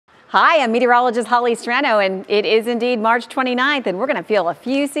Hi, I'm meteorologist Hollie Strano, and it is indeed March 29th, and we're going to feel a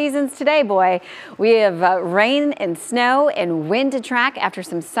few seasons today, boy. We have rain and snow and wind to track after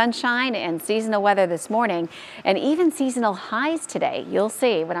some sunshine and seasonal weather this morning, and even seasonal highs today. You'll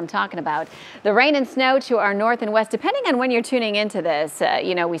see what I'm talking about. The rain and snow to our north and west, depending on when you're tuning into this.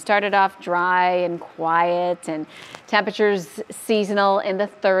 We started off dry and quiet, and temperatures seasonal in the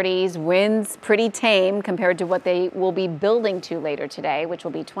 30s, winds pretty tame compared to what they will be building to later today, which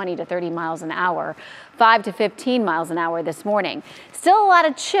will be 20 to 30 miles an hour, 5 to 15 miles an hour this morning. Still a lot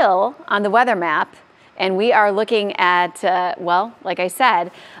of chill on the weather map, and we are looking at, like I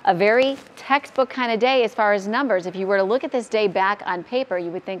said, a very textbook kind of day as far as numbers. If you were to look at this day back on paper, you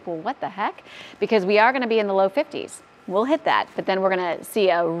would think, well, what the heck? Because we are going to be in the low 50s. We'll hit that, but then we're going to see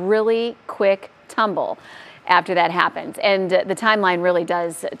a really quick tumble after that happens. And the timeline really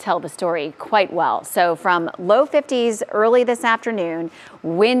does tell the story quite well. So from low 50s early this afternoon,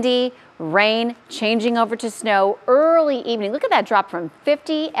 windy, rain, changing over to snow early evening. Look at that drop from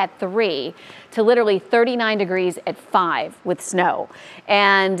 50 at 3 to literally 39 degrees at 5 with snow.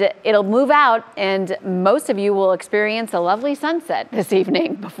 And it'll move out, and most of you will experience a lovely sunset this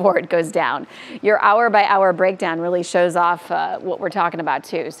evening before it goes down. Your hour-by-hour breakdown really shows off what we're talking about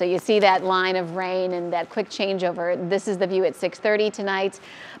too. So you see that line of rain and that quick changeover. This is the view at 6:30 tonight.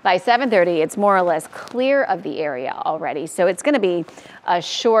 By 7:30, it's more or less clear of the area already. So it's going to be a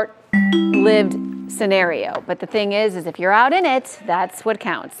short-lived scenario. But the thing is if you're out in it, that's what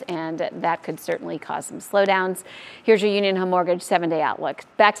counts. And that could certainly cause some slowdowns. Here's your Union Home Mortgage 7-day outlook.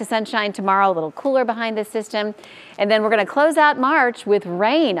 Back to sunshine tomorrow, a little cooler behind this system. And then we're going to close out March with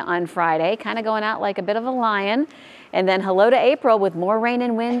rain on Friday, kind of going out like a bit of a lion. And then hello to April with more rain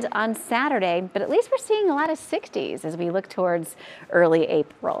and wind on Saturday. But at least we're seeing a lot of 60s as we look towards early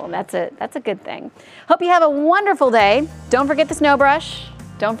April. That's a good thing. Hope you have a wonderful day. Don't forget the snow brush.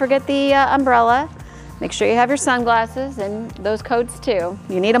 Don't forget the umbrella. Make sure you have your sunglasses and those coats too.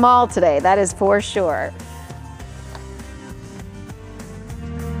 You need them all today, that is for sure.